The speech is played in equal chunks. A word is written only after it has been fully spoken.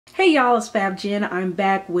Hey y'all, it's Fab Jen. I'm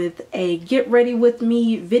back with a get ready with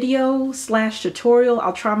me video slash tutorial.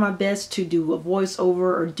 I'll try my best to do a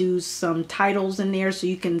voiceover or do some titles in there so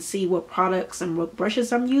you can see what products and what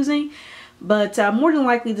brushes I'm using. But more than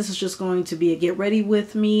likely this is just going to be a get ready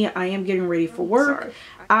with me. I am getting ready for work.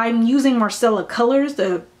 I'm using Marsala colors,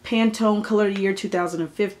 the Pantone Color of the Year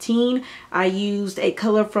 2015. I used a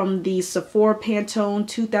color from the Sephora Pantone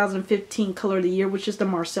 2015 Color of the Year, which is the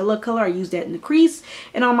Marsala color. I used that in the crease.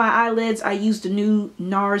 And on my eyelids, I used the new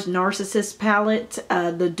NARS Narcissist palette,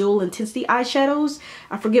 the Dual Intensity eyeshadows.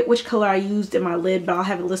 I forget which color I used in my lid, but I'll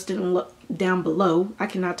have it listed down below. I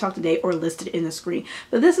cannot talk today, or listed in the screen.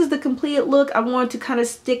 But this is the complete look. I wanted to kind of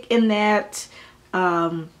stick in that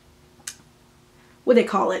what they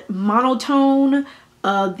call it, monotone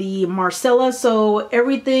of the Marsala. So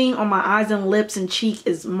everything on my eyes and lips and cheek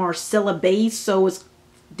is Marsala base, so it's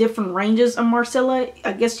different ranges of Marsala,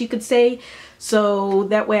 I guess you could say. So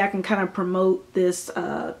that way I can kind of promote this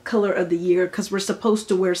color of the year, because we're supposed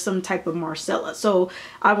to wear some type of Marsala. So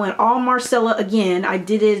I went all Marsala again. I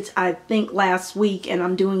did it, I think, last week, and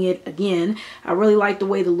I'm doing it again. I really like the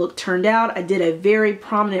way the look turned out. I did a very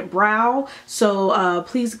prominent brow, so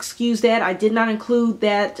please excuse that. I did not include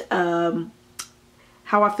that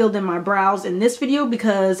how I filled in my brows in this video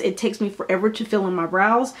because it takes me forever to fill in my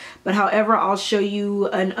brows. But however, I'll show you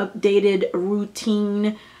an updated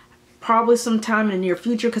routine probably sometime in the near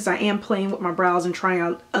future, because I am playing with my brows and trying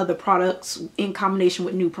out other products in combination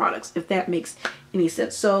with new products, if that makes any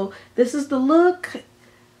sense. So this is the look,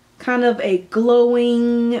 kind of a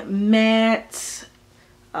glowing matte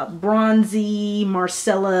bronzy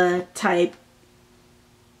Marsala type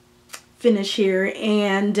finish here.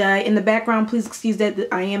 And in the background, please excuse that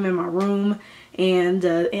I am in my room, and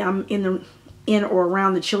I'm in or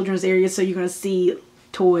around the children's area, so you're gonna see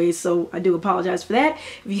toys, so I do apologize for that.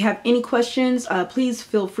 If you have any questions, please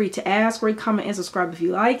feel free to ask, rate, comment, and subscribe if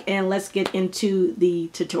you like, and let's get into the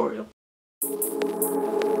tutorial.